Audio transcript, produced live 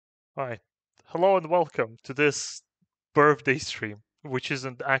Hi. Hello and welcome to this birthday stream, which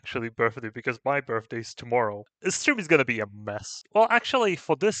isn't actually birthday because my birthday is tomorrow. This stream is gonna be a mess. Well, actually,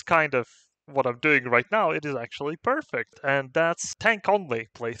 for this kind of what I'm doing right now, it is actually perfect, and that's tank only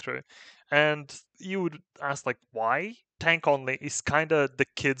playthrough. And you would ask, like, why? Tank only is kind of the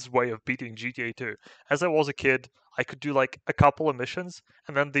kid's way of beating GTA 2. As I was a kid, I could do like a couple of missions,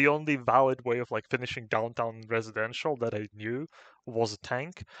 and then the only valid way of like finishing downtown residential that I knew was a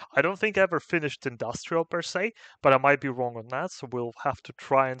tank. I don't think I ever finished industrial per se, but I might be wrong on that, so we'll have to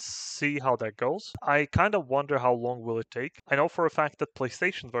try and see how that goes. I kind of wonder how long will it take. I know for a fact that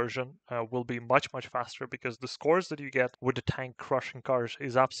PlayStation version will be much faster because the scores that you get with the tank crushing cars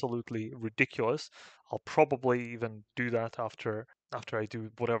is absolutely ridiculous. I'll probably even do that after I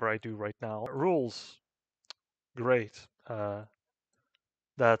do whatever I do right now. Rules, great.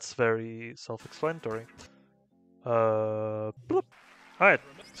 That's very self-explanatory. Bloop. Alright,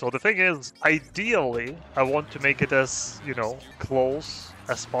 so the thing is, ideally, I want to make it as, close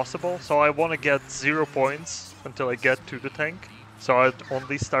as possible. So I want to get 0 points until I get to the tank. So I'd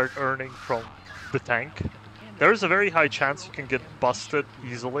only start earning from the tank. There's a very high chance you can get busted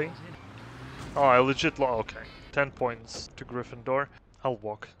easily. Oh, I legit okay. 10 points to Gryffindor. I'll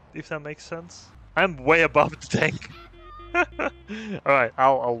walk, if that makes sense. I'm way above the tank. Alright,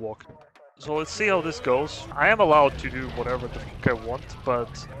 I'll walk. So let's see how this goes. I am allowed to do whatever the fuck I want,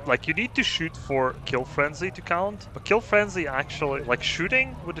 but like you need to shoot for Kill Frenzy to count. But Kill Frenzy actually, like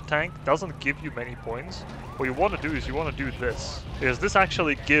shooting with the tank doesn't give you many points. What you want to do is you want to do this, because this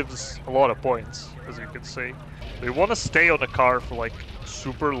actually gives a lot of points, as you can see. So you want to stay on the car for like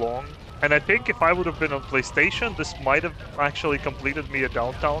super long. And I think if I would have been on PlayStation, this might have actually completed me a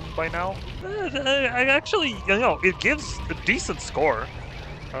downtown by now. I actually, it gives a decent score.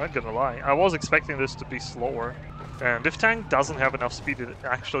 I'm not gonna lie. I was expecting this to be slower. And if tank doesn't have enough speed, it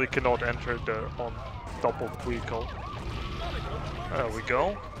actually cannot enter the on top of vehicle. There we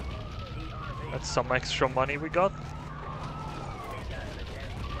go. That's some extra money we got.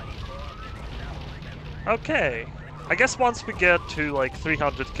 Okay. I guess once we get to like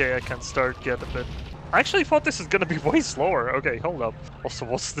 300k, I can start get a bit... I actually thought this is gonna be way slower. Okay, hold up. Also,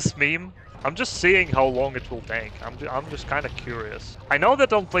 what's this meme? I'm just seeing how long it will take. I'm just kind of curious. I know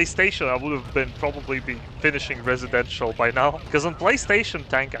that on PlayStation I would have been probably be finishing Residential by now, because on PlayStation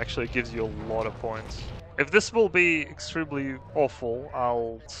tank actually gives you a lot of points. If this will be extremely awful,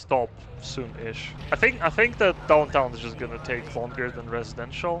 I'll stop soon-ish. I think that downtown is just gonna take longer than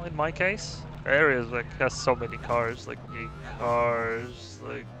Residential in my case. The area like has so many cars, like big cars,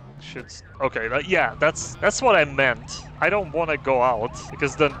 like shit's okay. Yeah, that's what I meant. I don't want to go out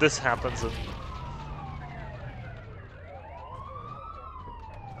because then this happens and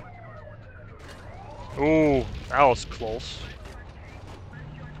ooh, that was close.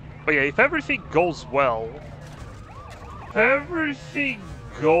 But yeah, if everything goes well, everything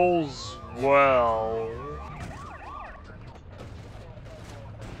goes well.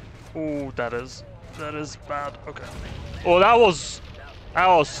 Ooh, that is bad. Okay. Oh, that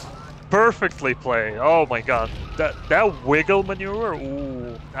was perfectly played. Oh my god, that wiggle maneuver.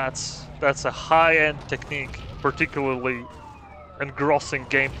 Ooh, that's a high-end technique, particularly engrossing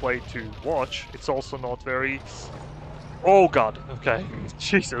gameplay to watch. It's also not very... Oh god, okay.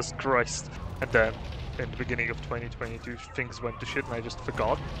 Jesus Christ. And then, in the beginning of 2022, things went to shit and I just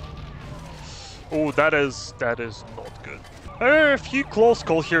forgot. Oh, that is not good. A few close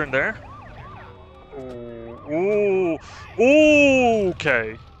calls here and there. Ooh, ooh,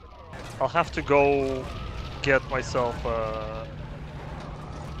 okay. I'll have to go get myself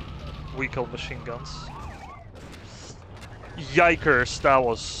vehicle machine guns. Yikers, that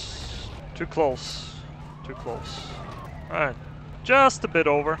was too close. Too close. Alright, just a bit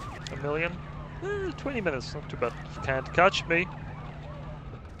over a million. 20 minutes, not too bad. Can't catch me.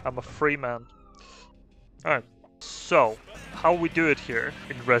 I'm a free man. Alright, so how we do it here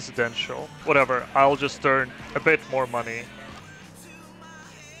in Residential. Whatever, I'll just earn a bit more money.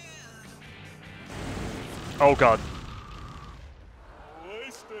 Oh god.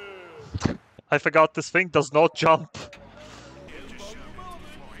 I forgot this thing does not jump.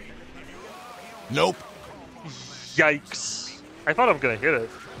 Nope. Yikes. I thought I'm gonna hit it.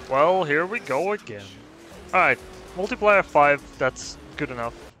 Well, here we go again. Alright, multiplier 5, that's good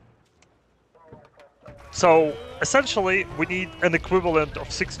enough. So, essentially, we need an equivalent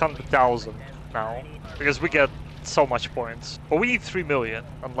of 600,000 now, because we get so much points. But we need 3 million,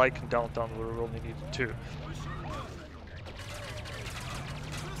 unlike in Downtown where we only need 2.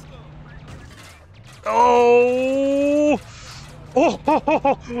 Oh! Oh!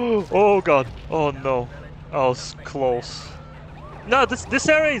 Oh god! Oh no! That was close. No, this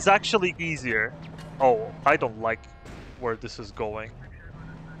area is actually easier. Oh, I don't like where this is going.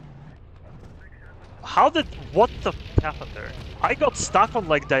 What the happened there? I got stuck on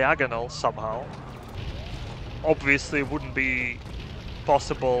like diagonal somehow. Obviously, it wouldn't be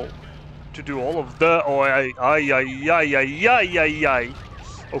possible to do all of the. Oh, ay.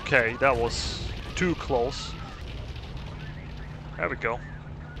 Okay, that was too close. There we go.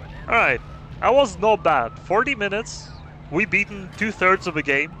 Alright, that was not bad. 40 minutes. We beaten 2/3 of the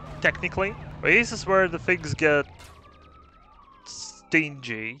game, technically. But this is where the things get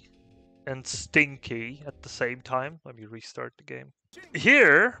stingy and stinky at the same time. Let me restart the game.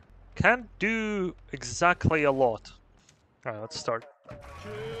 Here, can't do exactly a lot. Alright, let's start.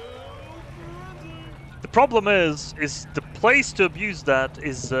 The problem is the place to abuse that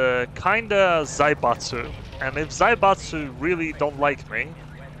is kinda Zaibatsu. And if Zaibatsu really don't like me,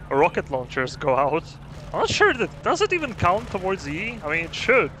 rocket launchers go out. I'm not sure does it even count towards E? I mean, it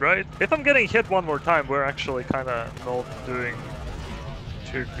should, right? If I'm getting hit one more time, we're actually kinda not doing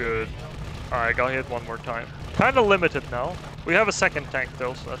too good. Alright, got hit one more time. Kinda limited now. We have a second tank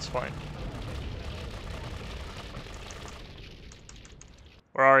though, so that's fine.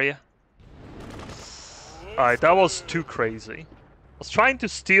 Where are you? Alright, that was too crazy. I was trying to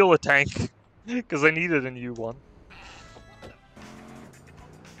steal a tank, because I needed a new one.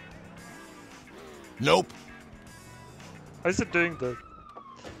 Nope. How is it doing the...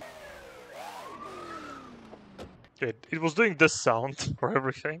 It was doing this sound for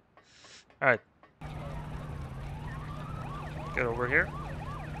everything. Alright. Get over here.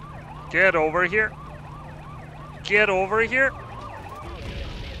 Get over here. Get over here.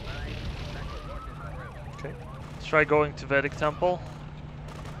 Okay. Let's try going to Vedic Temple.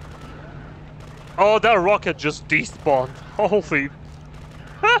 Oh, that rocket just despawned. Holy...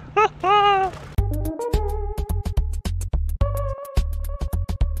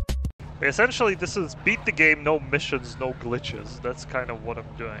 Essentially, this is beat the game, no missions, no glitches. That's kind of what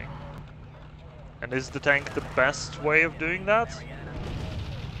I'm doing. And is the tank the best way of doing that?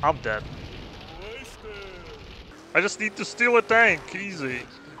 I'm dead. I just need to steal a tank, easy.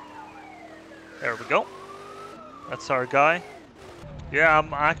 There we go. That's our guy. Yeah,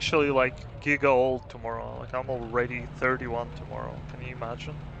 I'm actually like giga old tomorrow. Like I'm already 31 tomorrow. Can you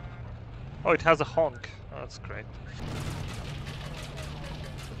imagine? Oh, it has a honk. Oh, that's great.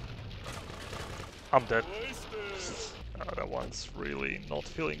 I'm dead. Oh, that one's really not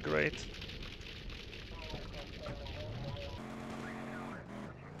feeling great.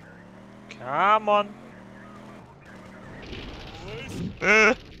 Come on.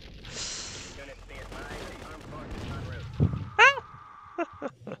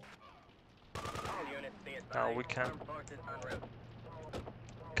 No, we can't.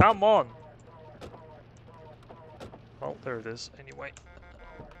 Come on. Well, there it is. Anyway.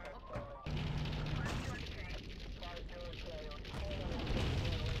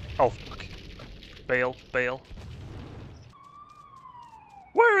 Oh, fuck. Bail, bail.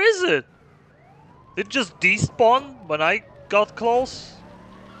 Where is it? Did it just despawn when I got close?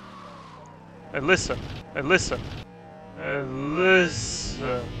 And listen, and listen, and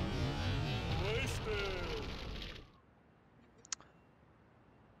listen.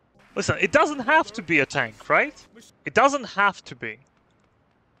 Listen, it doesn't have to be a tank, right? It doesn't have to be.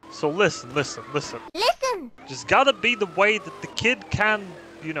 So listen, listen, listen. Listen! Just gotta be the way that the kid can,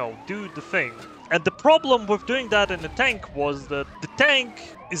 you know, do the thing. And the problem with doing that in the tank was that the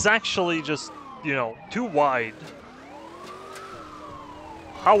tank is actually just, you know, too wide.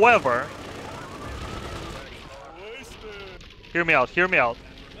 However... Hear me out, hear me out,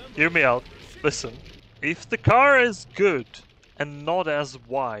 hear me out. Listen, if the car is good and not as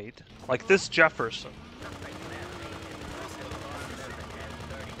wide, like this Jefferson,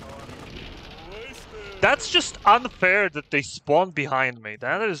 that's just unfair that they spawn behind me.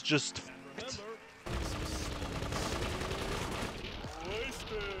 That is just f***ed.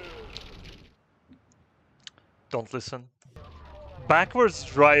 Don't listen. Backwards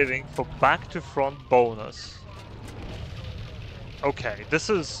driving for back to front bonus. Okay, this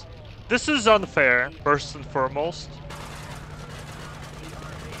is unfair, first and foremost.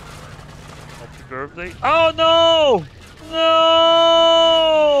 Happy birthday. Oh no!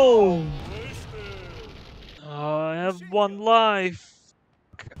 No! Oh, I have one life.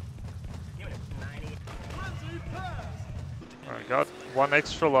 I got one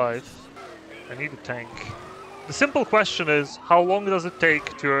extra life. I need a tank. The simple question is, how long does it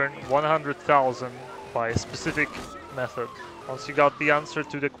take to earn 100,000 by a specific method? Once you got the answer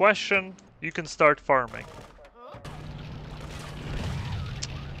to the question, you can start farming.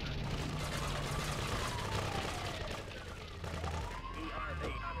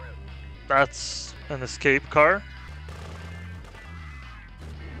 That's an escape car.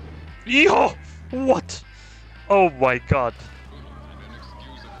 Yo! What? Oh my god.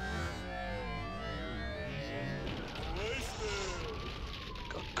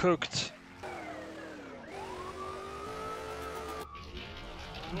 Got cooked.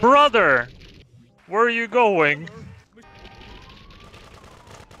 Brother! Where are you going?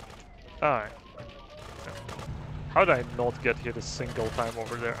 Alright. How did I not get hit a single time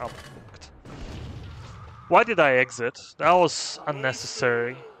over there? I'm fucked. Why did I exit? That was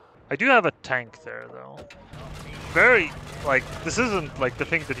unnecessary. I do have a tank there though. Very, like, this isn't like the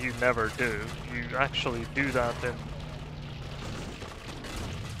thing that you never do. You actually do that in...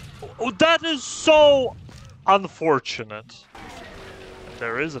 Oh, that is so unfortunate.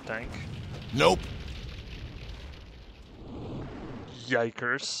 There is a tank. Nope.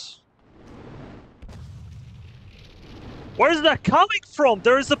 Yikers. Where's that coming from?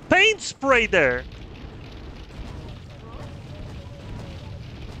 There is a paint spray there!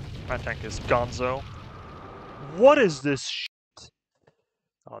 My tank is gonzo. What is this shit?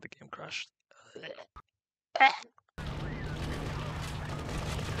 Oh, the game crashed.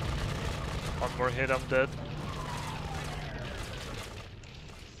 One more hit, I'm dead.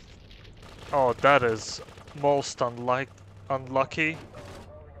 Oh, that is most unlucky.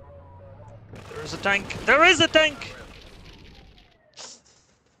 There's a tank! There is a tank!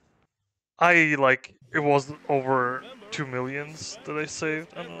 It was over 2 millions that I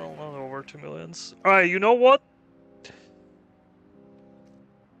saved. I don't know, not over 2 millions. Alright, you know what?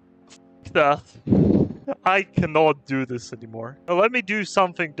 F that. I cannot do this anymore. Now let me do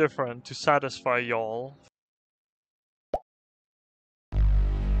something different to satisfy y'all.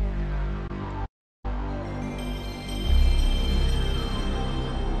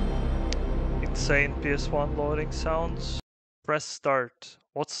 Insane PS1 loading sounds. Press start.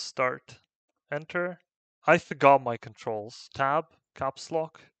 What's start? Enter. I forgot my controls. Tab, caps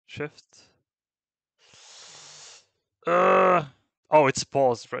lock, shift. Oh, it's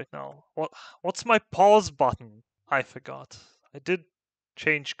paused right now. What's my pause button? I forgot. I did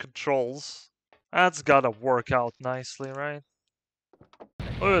change controls. That's gotta work out nicely, right?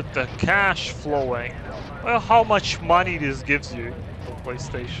 Look at the cash flowing. Well, how much money this gives you for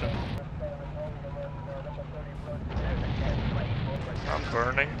PlayStation. I'm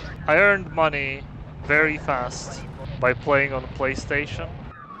burning. I earned money very fast by playing on a PlayStation.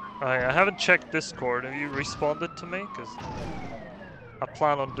 I haven't checked Discord. Have you responded to me? Because I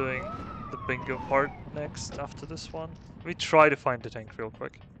plan on doing the bingo part next after this one. Let me try to find the tank real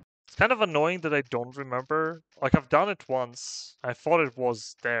quick. It's kind of annoying that I don't remember. Like, I've done it once. I thought it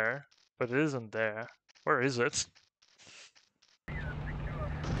was there, but it isn't there. Where is it?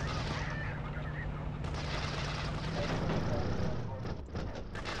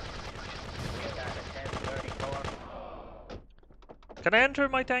 Can I enter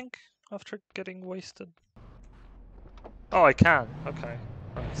my tank after getting wasted? Oh, I can. Okay.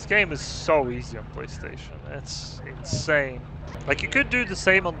 This game is so easy on PlayStation. It's insane. Like, you could do the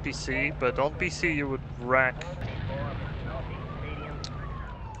same on PC, but on PC you would wreck.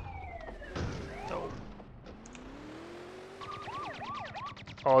 No.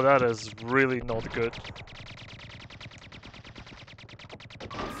 Oh, that is really not good.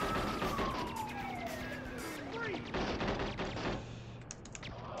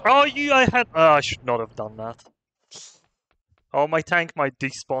 Oh, I should not have done that. Oh, my tank might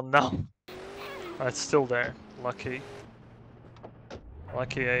despawn now. It's still there. Lucky.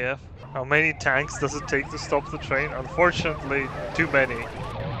 Lucky AF. How many tanks does it take to stop the train? Unfortunately, too many.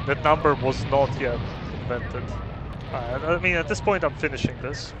 That number was not yet invented. I mean, at this point I'm finishing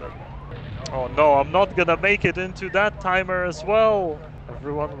this, but... Oh no, I'm not gonna make it into that timer as well!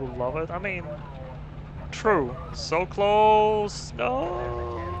 Everyone will love it. I mean... True. So close!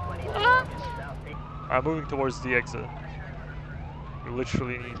 No! I'm moving towards the exit. We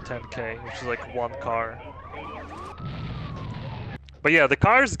literally need 10k, which is like one car. But yeah, the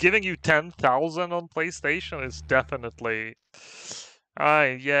cars giving you 10,000 on PlayStation is definitely...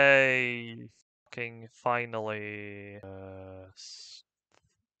 Yay! Fucking finally.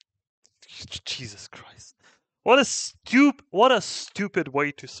 Jesus Christ. What a stupid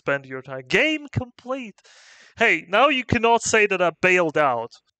way to spend your time. Game complete! Hey, now you cannot say that I bailed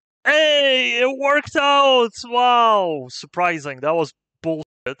out. Hey, it worked out! Wow! Surprising. That was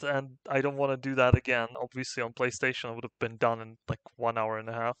bullshit, and I don't want to do that again. Obviously, on PlayStation, I would have been done in like 1 hour and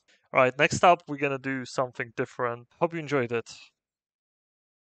a half. Alright, next up, we're gonna do something different. Hope you enjoyed it.